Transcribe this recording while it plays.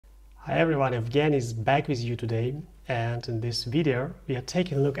Hi everyone, Evgeny is back with you today, and in this video we are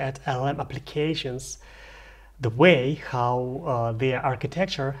taking a look at LLM applications, the way how their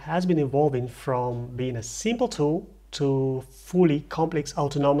architecture has been evolving from being a simple tool to fully complex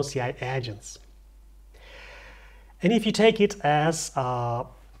autonomous AI agents. And if you take it as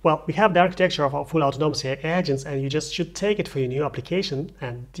we have the architecture of our full autonomous AI agents, and you just should take it for your new application.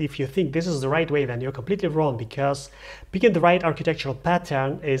 And if you think this is the right way, then you're completely wrong, because picking the right architectural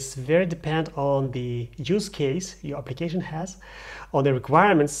pattern is very dependent on the use case your application has, on the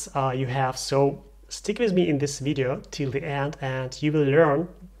requirements you have. So stick with me in this video till the end, and you will learn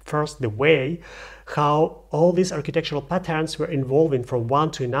first the way how all these architectural patterns were evolving from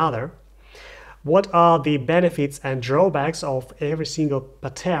one to another. What are the benefits and drawbacks of every single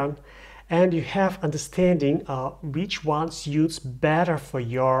pattern, and you have understanding which one suits better for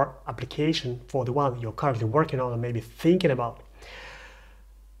your application, for the one you're currently working on or maybe thinking about.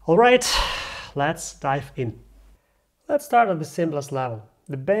 All right, let's dive in. Let's start at the simplest level,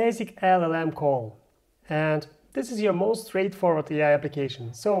 the basic LLM call. And this is your most straightforward AI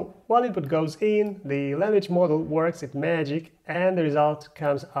application. So one input goes in, the language model works its magic, and the result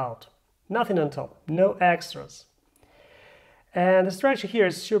comes out. Nothing on top, no extras. And the structure here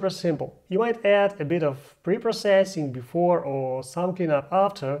is super simple. You might add a bit of pre-processing before or some cleanup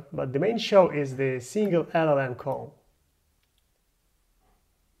after, but the main show is the single LLM call.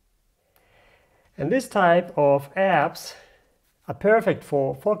 And this type of apps are perfect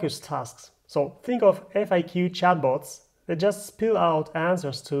for focused tasks. So think of FAQ chatbots that just spill out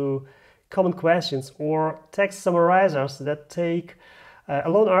answers to common questions, or text summarizers that take a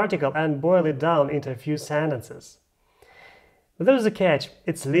long article and boil it down into a few sentences. But there's a catch,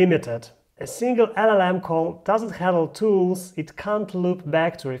 it's limited. A single LLM call doesn't handle tools, it can't loop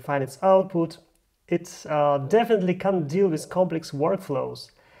back to refine its output, it definitely can't deal with complex workflows.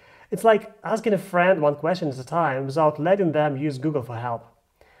 It's like asking a friend one question at a time without letting them use Google for help.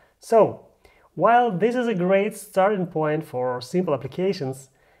 So, while this is a great starting point for simple applications,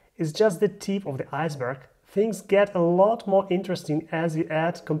 it's just the tip of the iceberg. Things get a lot more interesting as we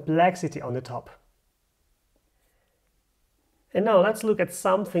add complexity on the top. And now let's look at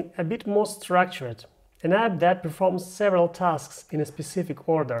something a bit more structured, an app that performs several tasks in a specific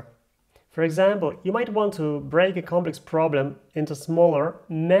order. For example, you might want to break a complex problem into smaller,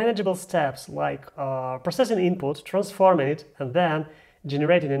 manageable steps, like processing input, transforming it, and then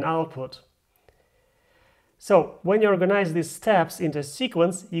generating an output. So when you organize these steps into a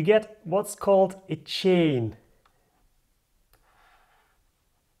sequence, you get what's called a chain.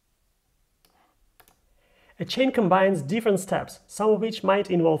 A chain combines different steps, some of which might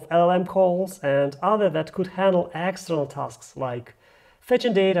involve LLM calls and others that could handle external tasks like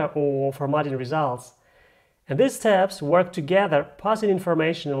fetching data or formatting results. And these steps work together, passing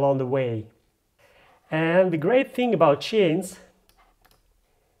information along the way. And the great thing about chains,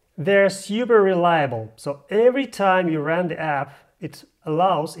 they're super reliable. So every time you run the app, it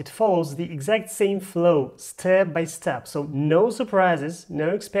follows the exact same flow, step by step. So no surprises, no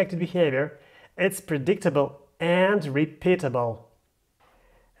expected behavior. It's predictable and repeatable.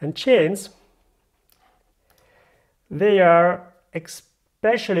 And chains, they are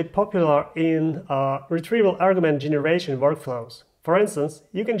especially popular in retrieval argument generation workflows. For instance,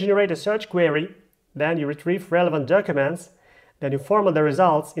 you can generate a search query, then you retrieve relevant documents, then you format the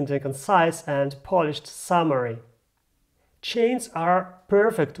results into a concise and polished summary. Chains are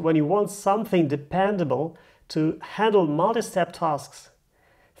perfect when you want something dependable to handle multi-step tasks.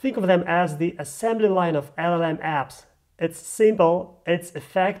 Think of them as the assembly line of LLM apps. It's simple, it's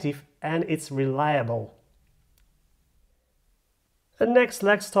effective, and it's reliable. And next,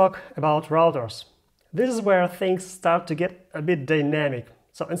 let's talk about routers. This is where things start to get a bit dynamic.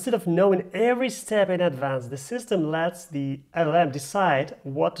 So instead of knowing every step in advance, the system lets the LLM decide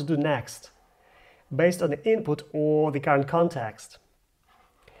what to do next, based on the input or the current context.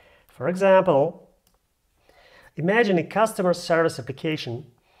 For example, imagine a customer service application.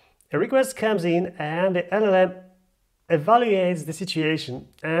 A request comes in and the LLM evaluates the situation,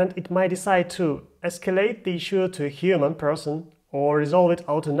 and it might decide to escalate the issue to a human person, or resolve it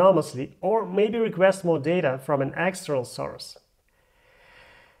autonomously, or maybe request more data from an external source.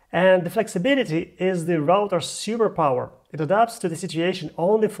 And the flexibility is the router's superpower. It adapts to the situation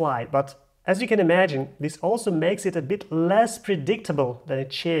on the fly, but as you can imagine, this also makes it a bit less predictable than a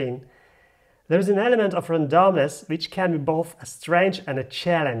chain. There is an element of randomness which can be both a strength and a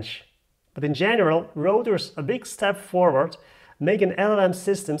challenge. But in general, routers, a big step forward, make an LLM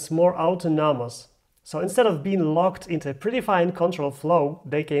systems more autonomous. So instead of being locked into a predefined control flow,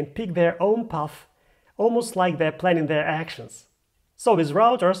 they can pick their own path, almost like they're planning their actions. So with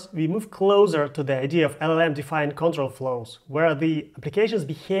routers, we move closer to the idea of LLM-defined control flows, where the application's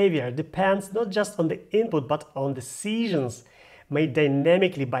behavior depends not just on the input, but on decisions made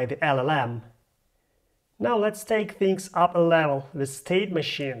dynamically by the LLM. Now let's take things up a level with state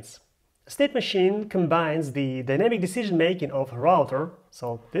machines. A state machine combines the dynamic decision-making of a router,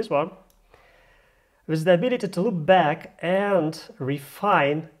 so this one, with the ability to loop back and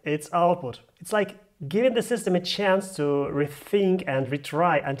refine its output. It's like giving the system a chance to rethink and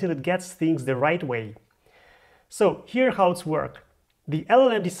retry until it gets things the right way. So here how it's works. The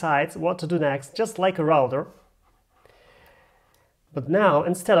LLM decides what to do next, just like a router. But now,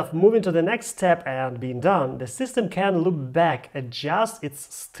 instead of moving to the next step and being done, the system can loop back, adjust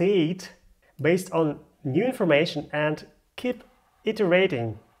its state based on new information and keep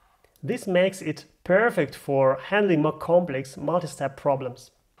iterating. This makes it perfect for handling more complex multi-step problems.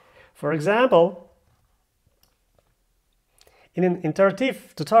 For example, in an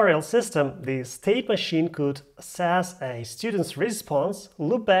interactive tutorial system, the state machine could assess a student's response,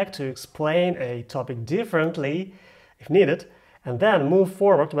 loop back to explain a topic differently if needed, and then move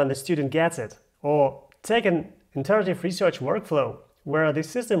forward when the student gets it. Or take an interactive research workflow, where the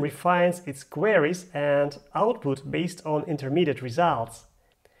system refines its queries and output based on intermediate results.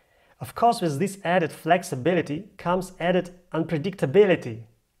 Of course, with this added flexibility comes added unpredictability.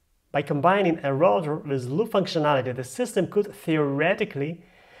 By combining a router with loop functionality, the system could theoretically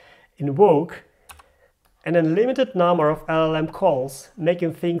invoke an unlimited number of LLM calls,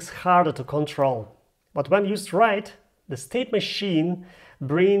 making things harder to control. But when used right, the state machine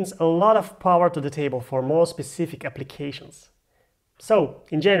brings a lot of power to the table for more specific applications. So,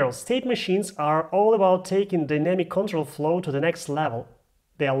 in general, state machines are all about taking dynamic control flow to the next level.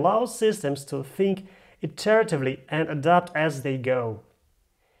 They allow systems to think iteratively and adapt as they go.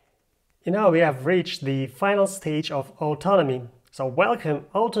 And now we have reached the final stage of autonomy. So welcome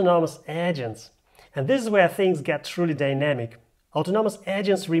autonomous agents. And this is where things get truly dynamic. Autonomous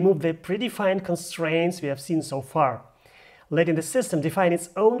agents remove the predefined constraints we have seen so far, letting the system define its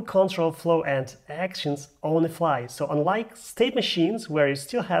own control flow and actions on the fly. So unlike state machines, where you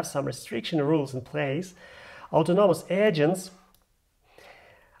still have some restriction rules in place, autonomous agents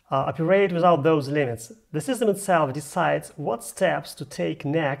operate without those limits. The system itself decides what steps to take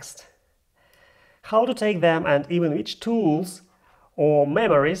next, how to take them, and even which tools or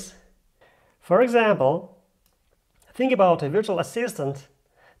memories. For example, think about a virtual assistant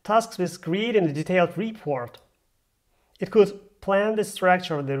tasked with creating a detailed report. It could plan the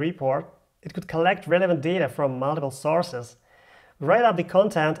structure of the report, it could collect relevant data from multiple sources, write up the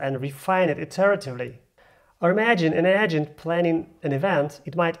content and refine it iteratively. Or imagine an agent planning an event.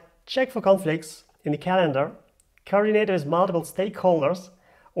 It might check for conflicts in the calendar, coordinate with multiple stakeholders,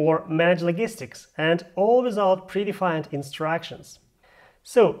 or manage logistics, and all without predefined instructions.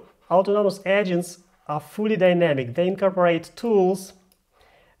 So, autonomous agents are fully dynamic. They incorporate tools,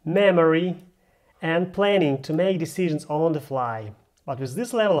 memory, and planning to make decisions on the fly. But with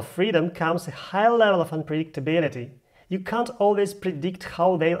this level of freedom comes a high level of unpredictability. You can't always predict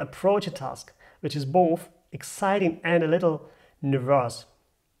how they'll approach a task, which is both exciting and a little nervous.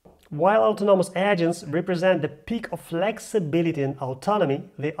 While autonomous agents represent the peak of flexibility and autonomy,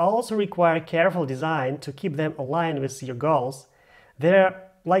 they also require careful design to keep them aligned with your goals. They're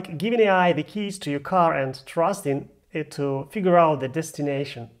like giving AI the keys to your car and trusting it to figure out the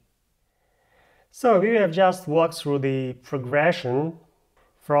destination. So we have just walked through the progression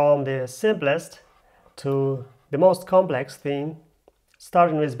from the simplest to the most complex thing,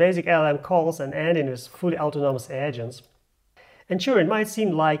 starting with basic LLM calls and ending with fully autonomous agents. And sure, it might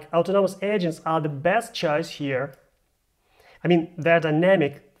seem like autonomous agents are the best choice here. I mean, they're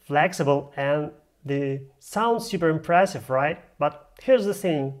dynamic, flexible, and they sound super impressive, right? But here's the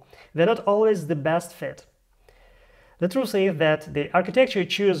thing, they're not always the best fit. The truth is that the architecture you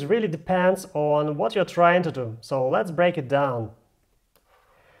choose really depends on what you're trying to do. So let's break it down.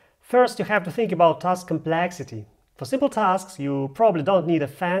 First, you have to think about task complexity. For simple tasks, you probably don't need a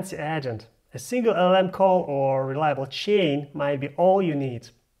fancy agent. A single LLM call or reliable chain might be all you need.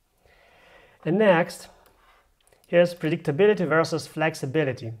 And next, here's predictability versus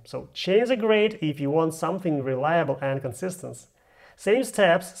flexibility. So chains are great if you want something reliable and consistent. Same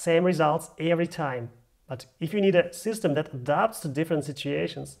steps, same results every time. But if you need a system that adapts to different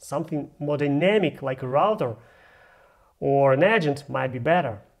situations, something more dynamic like a router or an agent might be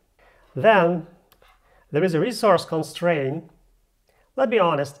better. Then there is a resource constraint. Let's be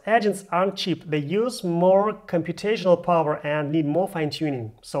honest, agents aren't cheap. They use more computational power and need more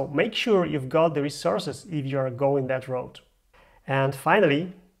fine-tuning. So make sure you've got the resources if you are going that route. And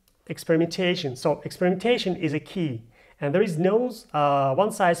finally, experimentation. So experimentation is a key. And there is no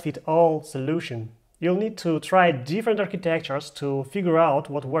one-size-fits-all solution. You'll need to try different architectures to figure out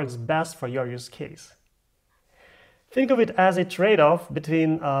what works best for your use case. Think of it as a trade-off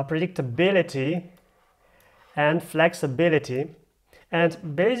between predictability and flexibility.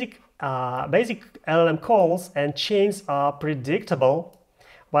 And basic LLM calls and chains are predictable,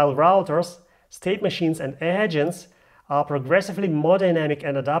 while routers, state machines, and agents are progressively more dynamic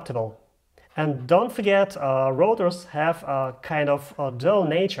and adaptable. And don't forget, routers have a kind of a dual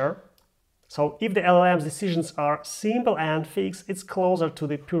nature. So if the LLM's decisions are simple and fixed, it's closer to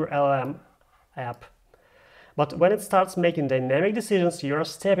the pure LLM app. But when it starts making dynamic decisions, you're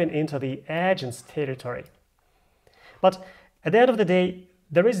stepping into the agent's territory. But at the end of the day,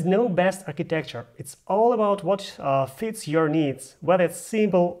 there is no best architecture. It's all about what fits your needs, whether it's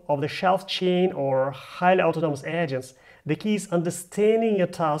simple, off-the-shelf chain or highly autonomous agents. The key is understanding your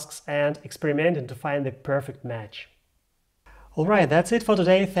tasks and experimenting to find the perfect match. Alright, that's it for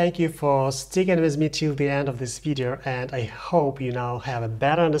today. Thank you for sticking with me till the end of this video, and I hope you now have a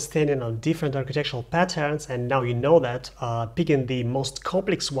better understanding of different architectural patterns, and now you know that picking the most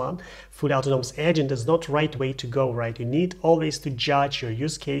complex one, fully autonomous agent, is not the right way to go, right? You need always to judge your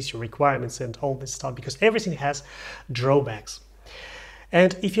use case, your requirements, and all this stuff, because everything has drawbacks.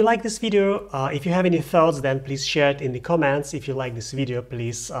 And if you like this video, if you have any thoughts, then please share it in the comments. If you like this video,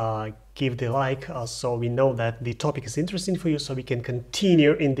 please give the like so we know that the topic is interesting for you, so we can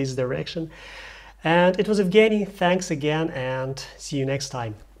continue in this direction. And it was Evgeny. Thanks again, and see you next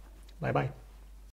time. Bye-bye.